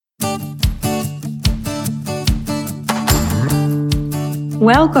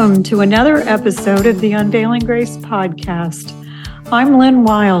Welcome to another episode of the Unveiling Grace podcast. I'm Lynn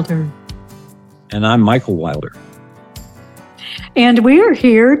Wilder. And I'm Michael Wilder. And we are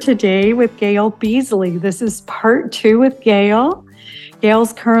here today with Gayle Beasley. This is part 2 with Gayle.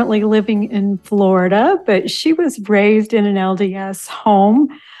 Gayle's currently living in Florida, but she was raised in an LDS home,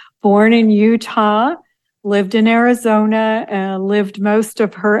 born in Utah, lived in Arizona, lived most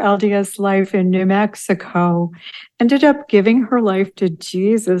of her LDS life in New Mexico, ended up giving her life to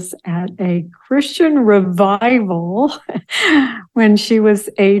Jesus at a Christian revival when she was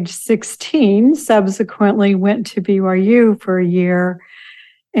age 16, subsequently went to BYU for a year,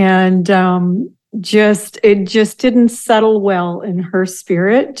 and it just didn't settle well in her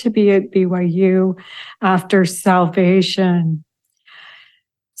spirit to be at BYU after salvation.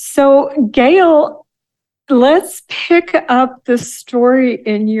 So, Gayle, let's pick up the story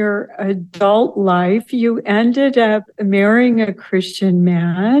in your adult life. You ended up marrying a Christian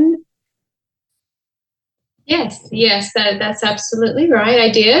man. Yes, that's absolutely right. I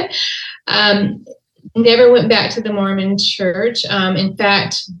did. Never went back to the Mormon church. In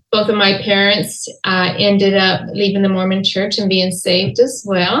fact, both of my parents ended up leaving the Mormon church and being saved as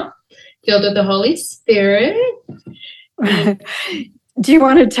well, filled with the Holy Spirit. Do you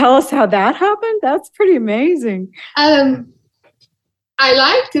want to tell us how that happened? That's pretty amazing. I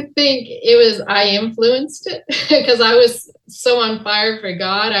like to think I influenced it because I was so on fire for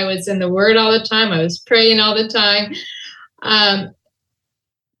God. I was in the Word all the time. I was praying all the time.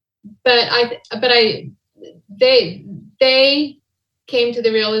 They came to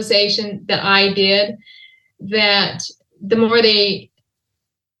the realization that I did, that the more they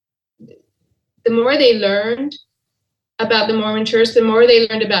learned about the Mormon church, the more they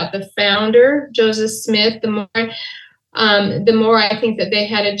learned about the founder, Joseph Smith, the more I think that they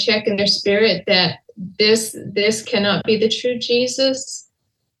had a check in their spirit that this cannot be the true Jesus.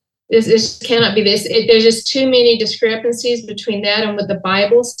 This cannot be this. There's just too many discrepancies between that and what the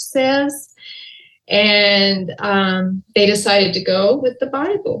Bible says. And they decided to go with the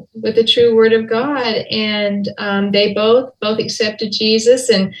Bible, with the true Word of God. And they both accepted Jesus,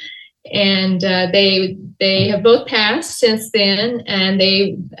 and they have both passed since then, and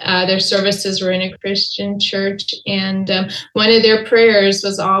their services were in a Christian church. And one of their prayers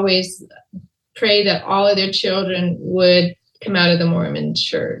was always pray that all of their children would come out of the Mormon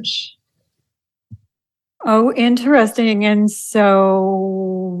church. Oh, interesting. And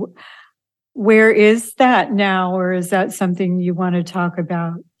so where is that now, or is that something you want to talk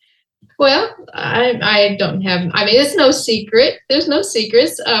about? Well, I don't have, it's no secret. There's no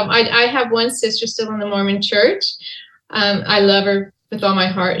secrets. I have one sister still in the Mormon church. I love her with all my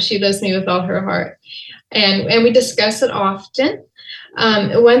heart. She loves me with all her heart. And we discuss it often.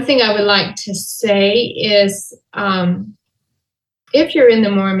 One thing I would like to say is, if you're in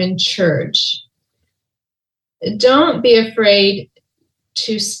the Mormon church, don't be afraid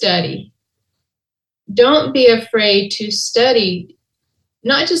to study. Don't be afraid to study.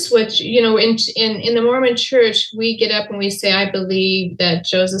 Not just what, in the Mormon church, we get up and we say, I believe that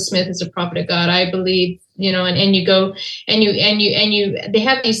Joseph Smith is a prophet of God. I believe, and you go and they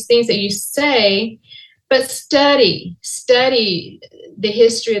have these things that you say, but study the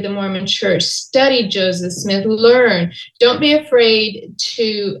history of the Mormon church, study Joseph Smith, learn. Don't be afraid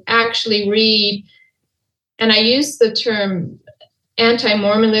to actually read. And I use the term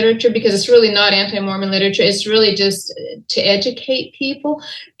anti-Mormon literature because it's really not anti-Mormon literature. It's really just to educate people,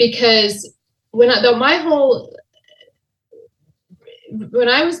 because when I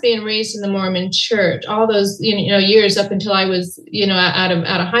was being raised in the Mormon church, all those years up until I was out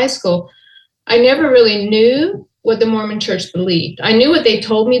of high school, I never really knew what the Mormon church believed. I knew what they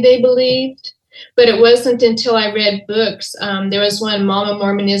told me they believed, but it wasn't until I read books. There was one, Mama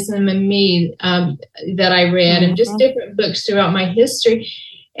Mormonism and Me, that I read, and just different books throughout my history.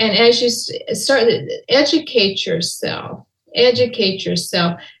 And as you start to educate yourself.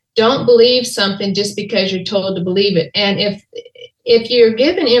 Don't believe something just because you're told to believe it. And if you're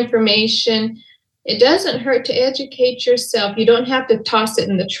given information, it doesn't hurt to educate yourself. You don't have to toss it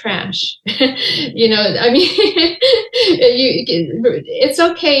in the trash. It's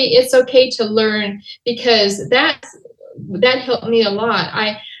okay. It's okay to learn, because that helped me a lot.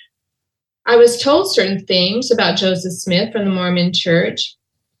 I was told certain things about Joseph Smith from the Mormon church,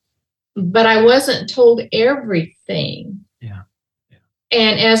 but I wasn't told everything. Yeah.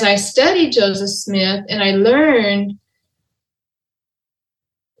 And as I studied Joseph Smith and I learned,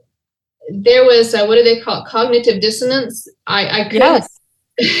 there was what do they call it? Cognitive dissonance. I couldn't, Yes.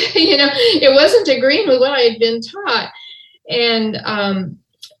 It wasn't agreeing with what I had been taught, and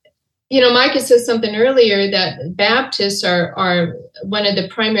Micah said something earlier that Baptists are one of the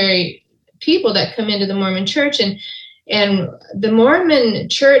primary people that come into the Mormon church, and the Mormon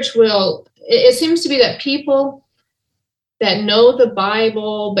church it seems to be that people that know the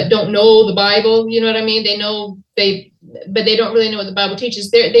Bible but don't know the Bible, you know what I mean? But they don't really know what the Bible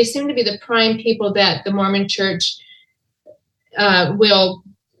teaches. They seem to be the prime people that the Mormon church will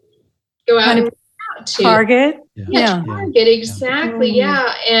go out and to target. Target, exactly.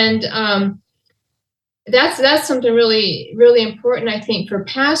 Yeah. And that's something really, really important, I think, for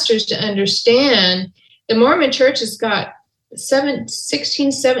pastors to understand. The Mormon church has got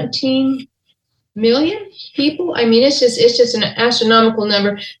 16, 17 million people. I mean, it's just an astronomical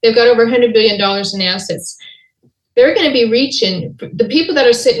number. They've got over $100 billion in assets. They're going to be reaching the people that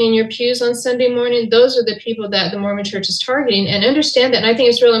are sitting in your pews on Sunday morning. Those are the people that the Mormon church is targeting, and understand that. And I think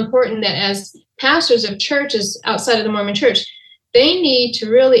it's real important that as pastors of churches outside of the Mormon church, they need to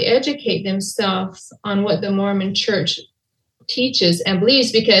really educate themselves on what the Mormon church teaches and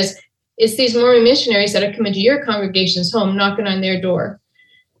believes, because it's these Mormon missionaries that are coming to your congregation's home, knocking on their door.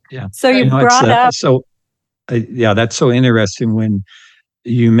 Yeah. So you brought up. That's so interesting when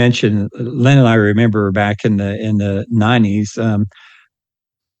you mentioned, Lynn and I remember back in the 90s,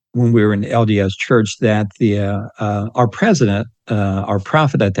 when we were in LDS church, that our president, our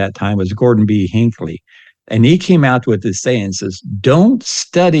prophet at that time was Gordon B. Hinckley. And he came out with this saying, says, don't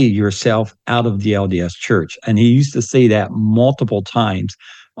study yourself out of the LDS church. And he used to say that multiple times,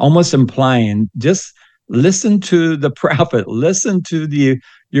 almost implying just listen to the prophet, listen to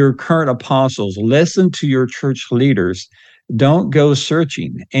your current apostles, listen to your church leaders. Don't go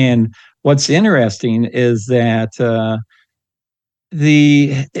searching. And what's interesting is that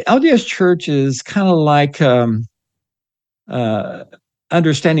the LDS church is kind of like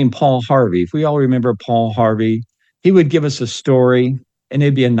understanding Paul Harvey. If we all remember Paul Harvey, he would give us a story, and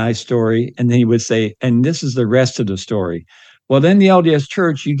it'd be a nice story, and then he would say, and this is the rest of the story. Well, then the LDS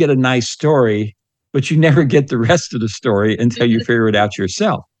church, you get a nice story, but you never get the rest of the story until you figure it out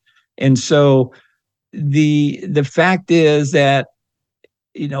yourself. And so the fact is that,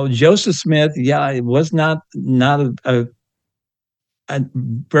 Joseph Smith, it was not a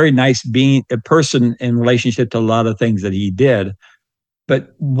very nice a person in relationship to a lot of things that he did.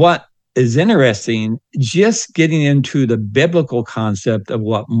 But what is interesting, just getting into the biblical concept of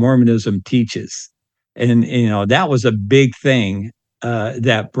what Mormonism teaches. And, that was a big thing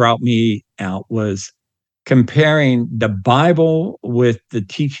that brought me out, was comparing the Bible with the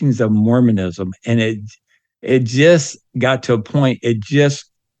teachings of Mormonism. And it just got to a point, it just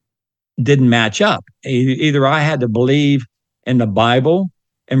didn't match up. Either I had to believe in the Bible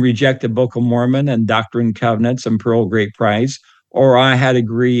and reject the Book of Mormon and Doctrine and Covenants and Pearl of Great Price, or I had to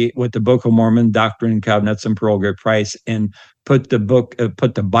agree with the Book of Mormon, Doctrine and Covenants and Pearl of Great Price, and put the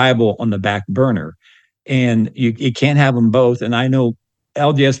Bible on the back burner. And you can't have them both. And I know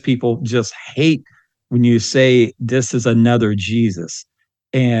LDS people just hate when you say this is another Jesus.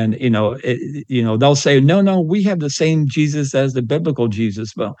 And, they'll say, no, we have the same Jesus as the biblical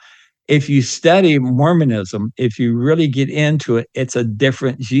Jesus. Well, if you study Mormonism, if you really get into it, it's a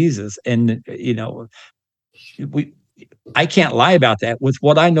different Jesus. And, I can't lie about that. With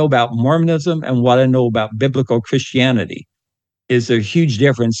what I know about Mormonism and what I know about biblical Christianity, is a huge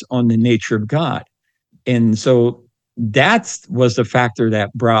difference on the nature of God. And so that was the factor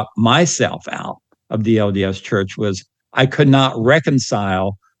that brought myself out of the LDS church, was I could not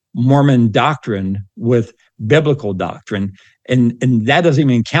reconcile Mormon doctrine with biblical doctrine. And that doesn't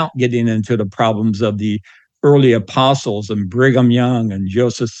even count getting into the problems of the early apostles and Brigham Young and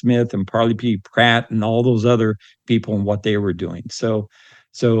Joseph Smith and Parley P. Pratt and all those other people and what they were doing. So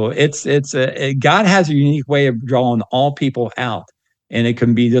God has a unique way of drawing all people out. And it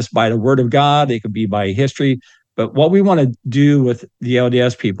can be just by the word of God. It could be by history. But what we want to do with the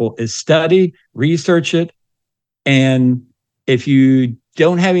LDS people is study, research it. And if you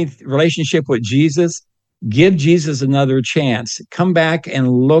don't have any relationship with Jesus, give Jesus another chance. Come back and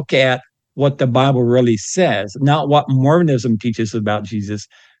look at what the Bible really says, not what Mormonism teaches about Jesus,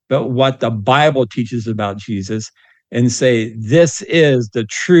 but what the Bible teaches about Jesus, and say, this is the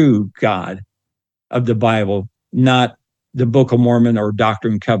true God of the Bible, not the Book of Mormon or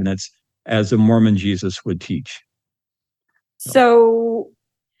Doctrine and Covenants as the Mormon Jesus would teach. So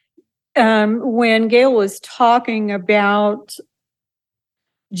when Gayle was talking about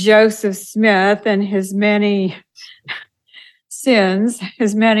Joseph Smith and his many sins,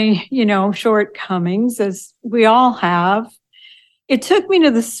 his many, shortcomings, as we all have, it took me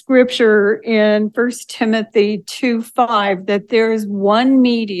to the scripture in 1 Timothy 2:5 that there is one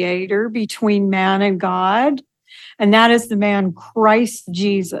mediator between man and God, and that is the man Christ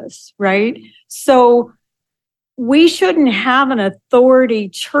Jesus, right? So we shouldn't have an authority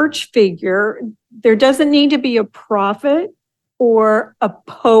church figure. There doesn't need to be a prophet or a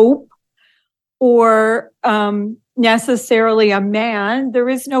pope or necessarily a man. There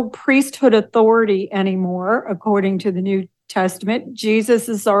is no priesthood authority anymore, according to the New Testament. Jesus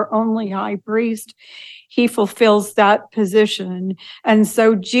is our only high priest. He fulfills that position. And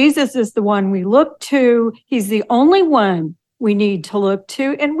so Jesus is the one we look to. He's the only one we need to look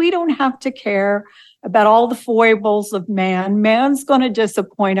to. And we don't have to care about all the foibles of man. Man's going to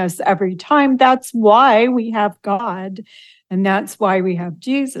disappoint us every time. That's why we have God. And that's why we have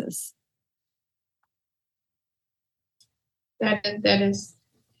Jesus. That is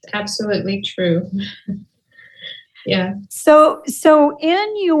absolutely true. Yeah. So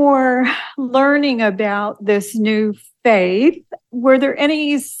in your learning about this new faith, were there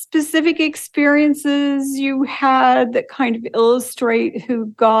any specific experiences you had that kind of illustrate who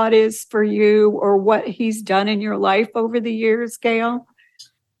God is for you or what he's done in your life over the years, Gayle?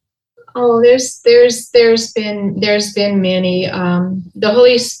 Oh, there's been many. The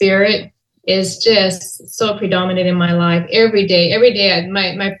Holy Spirit is just so predominant in my life every day.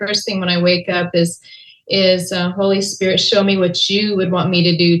 My first thing when I wake up is Holy Spirit, show me what you would want me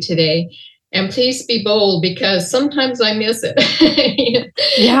to do today. And please be bold, because sometimes I miss it.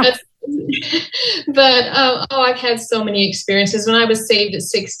 Yeah. But I've had so many experiences. When I was saved at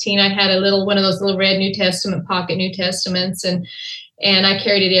 16, I had one of those little red New Testament, pocket New Testaments, and I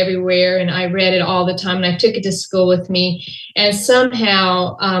carried it everywhere, and I read it all the time, and I took it to school with me. And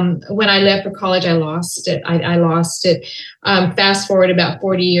somehow, when I left for college, I lost it. I lost it. Fast forward about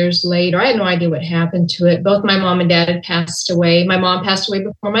 40 years later, I had no idea what happened to it. Both my mom and dad had passed away. My mom passed away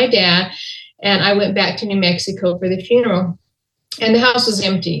before my dad, and I went back to New Mexico for the funeral. And the house was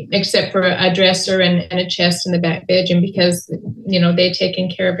empty, except for a dresser and a chest in the back bedroom, because, they'd taken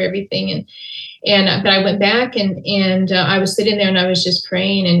care of everything. But I went back and I was sitting there and I was just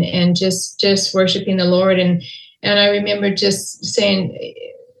praying and just worshiping the Lord. And I remember just saying,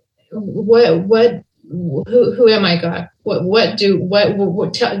 who am I, God? My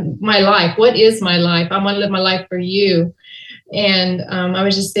life? What is my life? I want to live my life for you. And I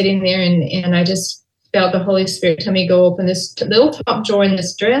was just sitting there and I just felt the Holy Spirit tell me, go open this little top drawer in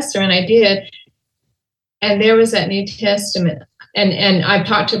this dresser. And I did. And there was that New Testament. And I've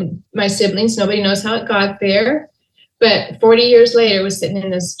talked to my siblings. Nobody knows how it got there. But 40 years later, it was sitting in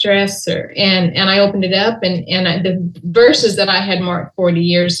this dresser. And I opened it up, and the verses that I had marked 40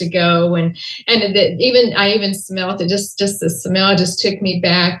 years ago, and I even smelled it. Just the smell just took me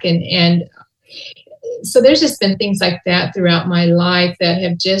back. And so there's just been things like that throughout my life that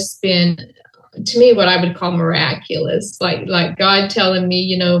have just been, to me, what I would call miraculous. Like God telling me,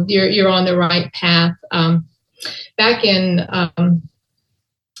 you're on the right path. Back in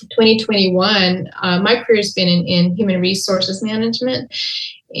 2021, my career has been in human resources management.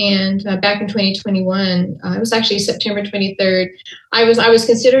 And back in 2021, it was actually September 23rd, I was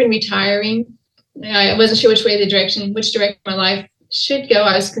considering retiring. I wasn't sure which direction my life should go.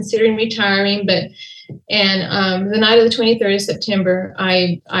 I was considering retiring, and the night of the 23rd of September,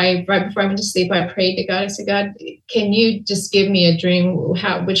 I right before I went to sleep, I prayed to God. I said, God, can you just give me a dream?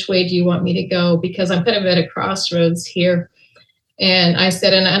 Which way do you want me to go? Because I'm kind of at a crossroads here. And I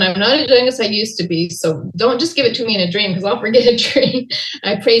said, and I'm not as young as I used to be, so don't just give it to me in a dream, because I'll forget a dream.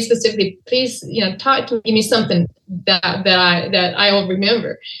 I prayed specifically, please, talk to me, give me something that I will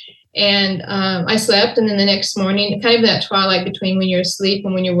remember. And I slept, and then the next morning, kind of that twilight between when you're asleep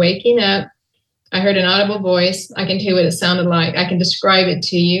and when you're waking up, I heard an audible voice. I can tell you what it sounded like. I can describe it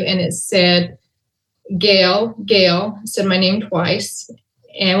to you. And it said, Gayle. It said my name twice,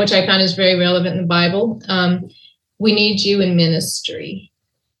 and which I found is very relevant in the Bible. We need you in ministry.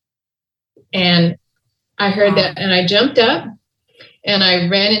 And I heard that, and I jumped up, and I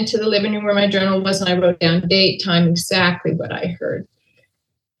ran into the living room where my journal was, and I wrote down date, time, exactly what I heard.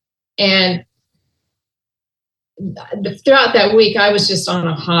 And throughout that week, I was just on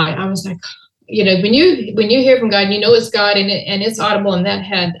a high. I was like, when you hear from God, it's God, and it's audible, and that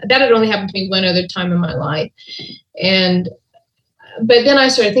had only happened to me one other time in my life. But then I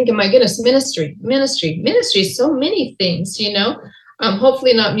started thinking, my goodness, ministry, so many things,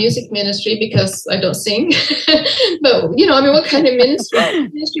 hopefully not music ministry, because I don't sing, but what kind of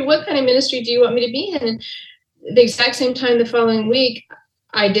ministry do you want me to be in? And the exact same time the following week,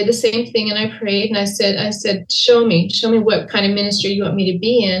 I did the same thing, and I prayed, and I said, show me what kind of ministry you want me to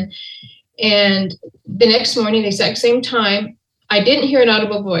be in. And the next morning, the exact same time, I didn't hear an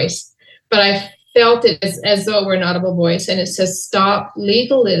audible voice, but I felt it as though it were an audible voice. And it says, stop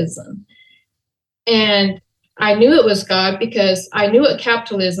legalism. And I knew it was God because I knew what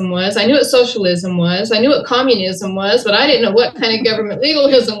capitalism was. I knew what socialism was. I knew what communism was, but I didn't know what kind of government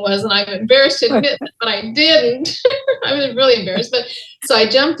legalism was. And I'm embarrassed to admit that, but I didn't. I was really embarrassed. But so I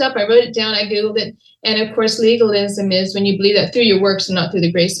jumped up, I wrote it down, I Googled it. And of course, legalism is when you believe that through your works and not through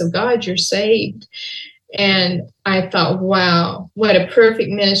the grace of God, you're saved. And I thought, wow, what a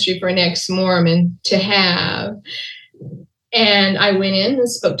perfect ministry for an ex-Mormon to have. And I went in and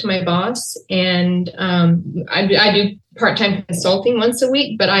spoke to my boss, and I do part-time consulting once a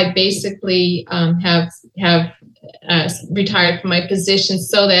week, but I basically have retired from my position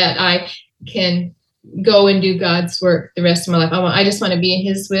so that I can go and do God's work the rest of my life. I just want to be in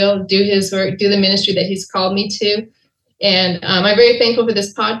His will, do His work, do the ministry that He's called me to. And I'm very thankful for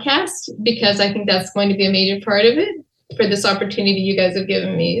this podcast because I think that's going to be a major part of it, for this opportunity you guys have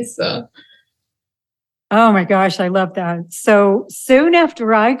given me. So. Oh my gosh, I love that. So soon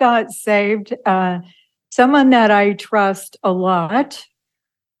after I got saved, someone that I trust a lot,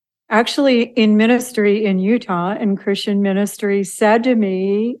 actually in ministry in Utah, in Christian ministry, said to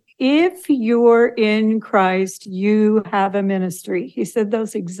me, if you're in Christ, you have a ministry. He said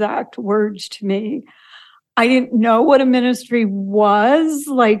those exact words to me. I didn't know what a ministry was,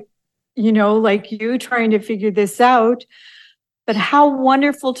 like you trying to figure this out. But how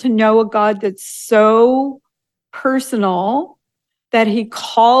wonderful to know a God that's so personal, that He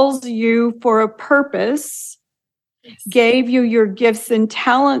calls you for a purpose, gave you your gifts and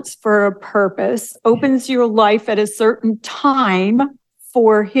talents for a purpose, opens your life at a certain time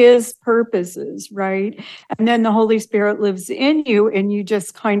for His purposes, right? And then the Holy Spirit lives in you and you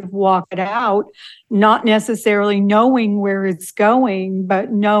just kind of walk it out, not necessarily knowing where it's going,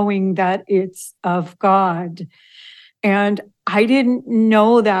 but knowing that it's of God. And I didn't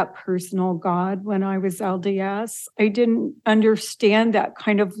know that personal God when I was LDS. I didn't understand that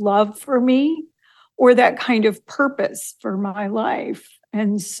kind of love for me or that kind of purpose for my life.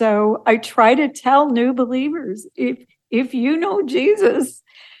 And so I try to tell new believers, if you know Jesus,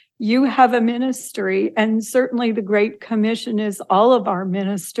 you have a ministry. And certainly the Great Commission is all of our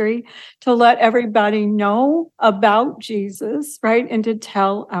ministry, to let everybody know about Jesus, right? And to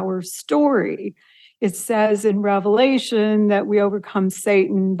tell our story. It says in Revelation that we overcome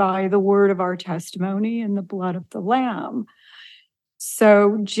Satan by the word of our testimony and the blood of the Lamb.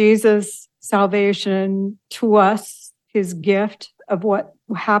 So Jesus' salvation to us, His gift of what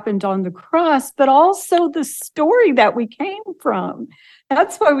happened on the cross, but also the story that we came from.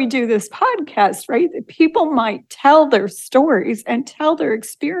 That's why we do this podcast, right? That people might tell their stories and tell their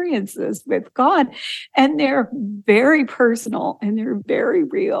experiences with God. And they're very personal and they're very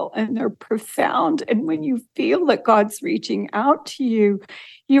real and they're profound. And when you feel that God's reaching out to you,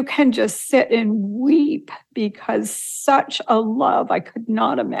 you can just sit and weep because such a love I could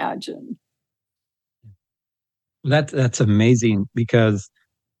not imagine. That's amazing, because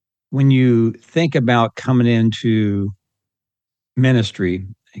when you think about coming into ministry,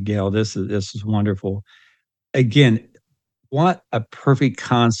 Gayle, this is wonderful. Again, what a perfect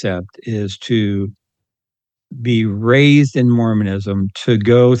concept is to be raised in Mormonism, to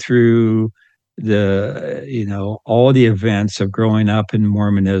go through all the events of growing up in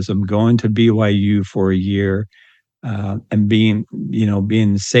Mormonism, going to BYU for a year, and being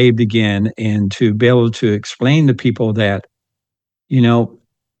saved again, and to be able to explain to people that, the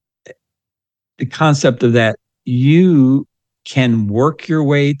concept of that you can work your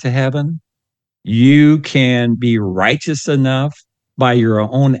way to heaven. You can be righteous enough by your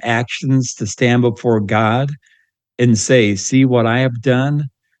own actions to stand before God and say, see what I have done.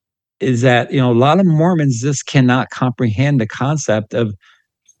 Is that, a lot of Mormons just cannot comprehend the concept of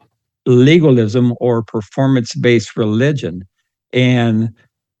legalism or performance-based religion. And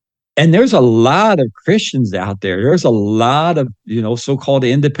there's a lot of Christians out there. There's a lot of, so-called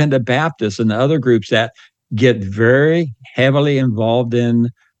independent Baptists and other groups that get very heavily involved in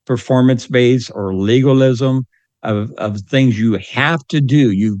performance-based or legalism of things you have to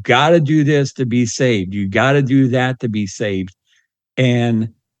do. You've got to do this to be saved. You got to do that to be saved.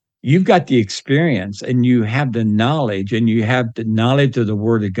 And you've got the experience and you have the knowledge and you have the knowledge of the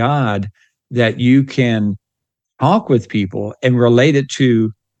Word of God that you can talk with people and relate it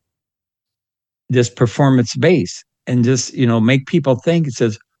to this performance base and just, make people think. It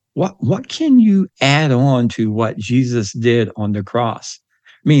says, what can you add on to what Jesus did on the cross?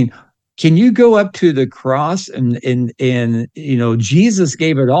 I mean, can you go up to the cross and Jesus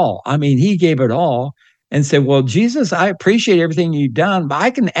gave it all. I mean, He gave it all, and say, well, Jesus, I appreciate everything you've done, but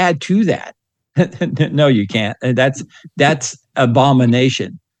I can add to that. No, you can't. And that's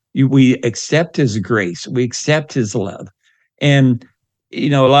abomination. We accept His grace. We accept His love. And a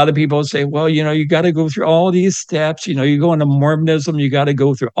lot of people say, well, you got to go through all these steps. You go into Mormonism, you got to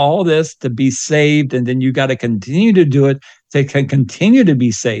go through all this to be saved. And then you got to continue to do it to continue to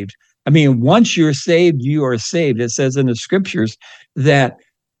be saved. I mean, once you're saved, you are saved. It says in the scriptures that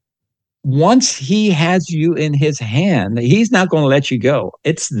once he has you in his hand, he's not going to let you go.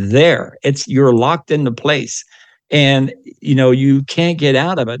 It's there. You're locked into place, and you can't get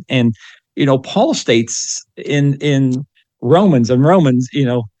out of it. And Paul states in Romans,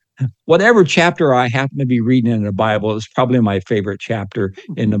 whatever chapter I happen to be reading in the Bible is probably my favorite chapter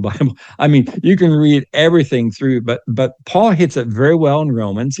in the Bible. I mean, you can read everything through, but Paul hits it very well in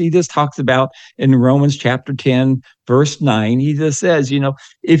Romans. He just talks about in Romans chapter 10, verse 9, he just says,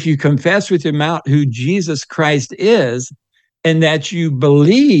 if you confess with your mouth who Jesus Christ is, and that you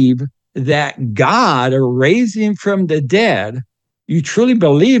believe that God raised him from the dead, you truly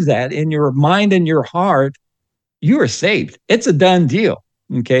believe that in your mind and your heart, you are saved. It's a done deal.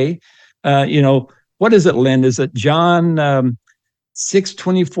 Okay. What is it, Lynn? Is it John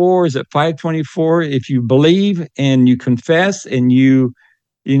 6:24? Is it 5:24? If you believe and you confess and you've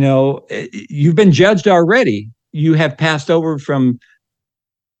been judged already, you have passed over from,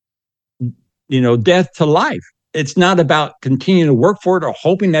 death to life. It's not about continuing to work for it or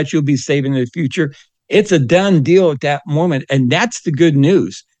hoping that you'll be saved in the future. It's a done deal at that moment. And that's the good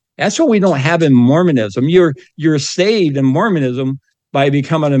news. That's what we don't have in Mormonism. You're saved in Mormonism by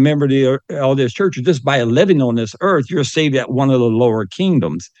becoming a member of the LDS Church, or just by living on this earth. You're saved at one of the lower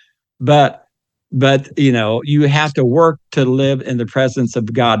kingdoms. But you have to work to live in the presence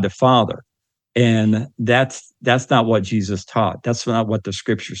of God the Father. And that's not what Jesus taught. That's not what the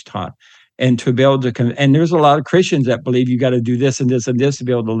scriptures taught. And to be able to, and there's a lot of Christians that believe you got to do this and this and this to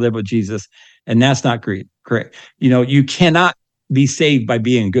be able to live with Jesus. And that's not correct. You cannot be saved by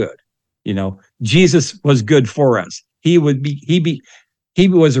being good. Jesus was good for us. He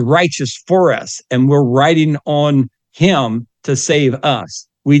was righteous for us, and we're riding on him to save us.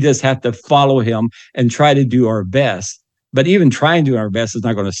 We just have to follow him and try to do our best. But even trying to do our best is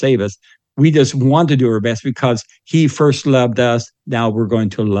not going to save us. We just want to do our best because he first loved us. Now we're going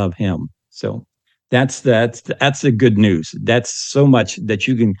to love him. So that's the good news. That's so much that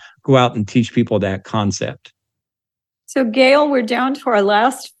you can go out and teach people that concept. So Gayle, we're down to our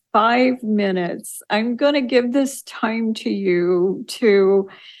last 5 minutes. I'm going to give this time to you to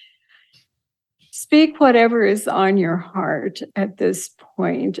speak whatever is on your heart at this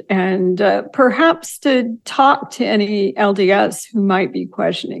point, and perhaps to talk to any LDS who might be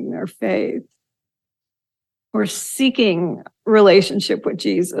questioning their faith or seeking relationship with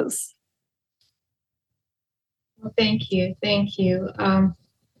Jesus. Well, thank you.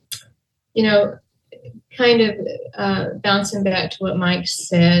 Kind of bouncing back to what Mike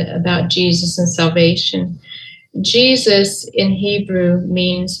said about Jesus and salvation. Jesus in Hebrew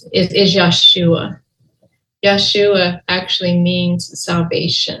is Yeshua. Yeshua actually means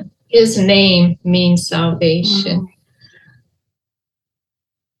salvation. His name means salvation. Mm-hmm.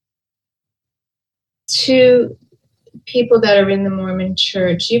 To people that are in the Mormon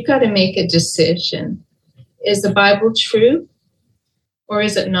church, you've got to make a decision. Is the Bible true or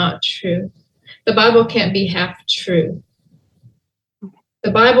is it not true? The Bible can't be half true.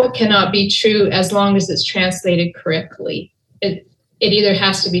 The Bible cannot be true as long as it's translated correctly. It either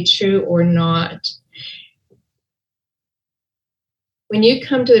has to be true or not. When you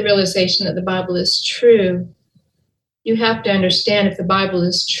come to the realization that the Bible is true, you have to understand if the Bible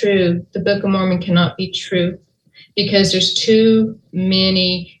is true, the Book of Mormon cannot be true, because there's too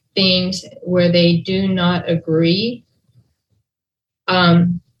many things where they do not agree.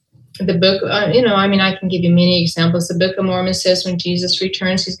 The book, I can give you many examples. The Book of Mormon says when Jesus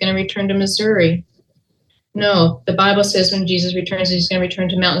returns, he's going to return to Missouri. No, the Bible says when Jesus returns, he's going to return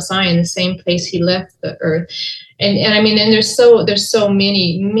to Mount Zion, the same place he left the earth. And there's so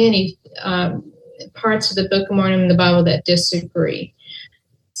many parts of the Book of Mormon and the Bible that disagree.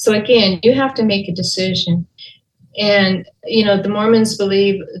 So again, you have to make a decision. And, the Mormons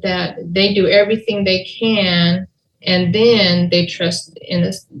believe that they do everything they can, and then they trust in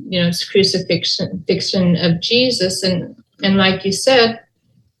this, crucifixion of Jesus. And like you said,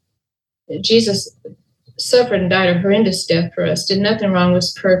 Jesus suffered and died a horrendous death for us, did nothing wrong,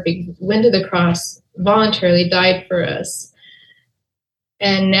 was perfect, went to the cross, voluntarily died for us.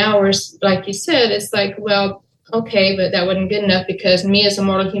 And now we're, like you said, it's like, well, okay, but that wasn't good enough, because me as a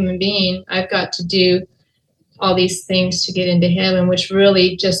mortal human being, I've got to do all these things to get into heaven, which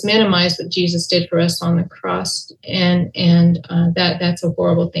really just minimize what Jesus did for us on the cross. And that's a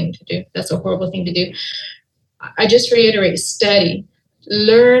horrible thing to do. That's a horrible thing to do. I just reiterate, study.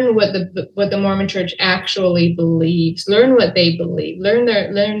 learn what the Mormon Church actually believes. Learn what they believe. Learn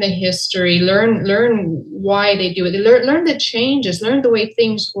the history. Learn why they do it. Learn the changes. Learn the way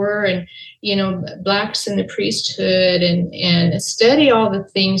things were, and blacks in the priesthood, and study all the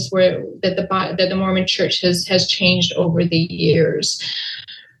things that the Mormon Church has changed over the years.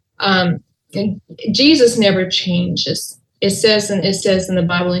 And Jesus never changes. It says in the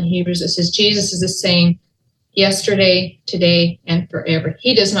Bible in Hebrews, it says Jesus is the same yesterday, today, and forever.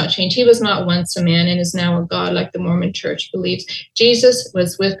 He does not change. He was not once a man and is now a God, like the Mormon Church believes. Jesus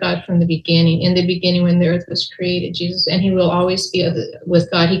was with God from the beginning. In the beginning, when the earth was created, Jesus, and he will always be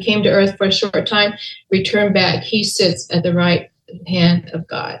with God. He came to earth for a short time, returned back. He sits at the right hand of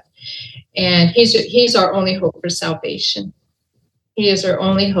God. And he's our only hope for salvation. He is our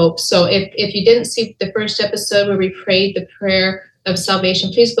only hope. So if you didn't see the first episode where we prayed the prayer of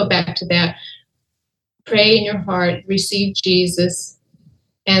salvation, please go back to that. Pray in your heart, receive Jesus.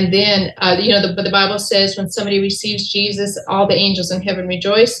 And then, the Bible says when somebody receives Jesus, all the angels in heaven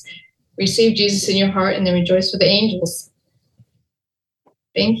rejoice. Receive Jesus in your heart and then rejoice with the angels.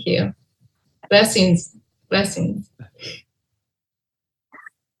 Thank you. Blessings.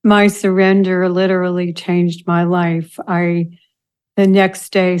 My surrender literally changed my life. The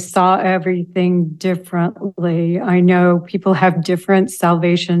next day saw everything differently. I know people have different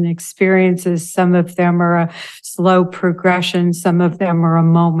salvation experiences. Some of them are a slow progression. Some of them are a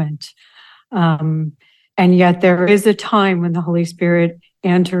moment. And yet there is a time when the Holy Spirit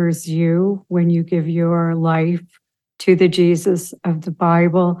enters you, when you give your life to the Jesus of the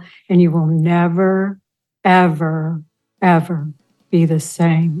Bible, and you will never, ever, ever be the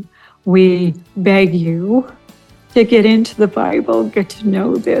same. We beg you to get into the Bible, get to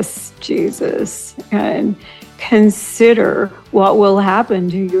know this Jesus, and consider what will happen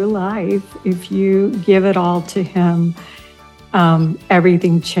to your life if you give it all to him.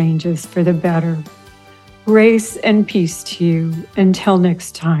 Everything changes for the better. Grace and peace to you. Until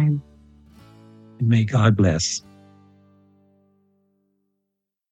next time. May God bless.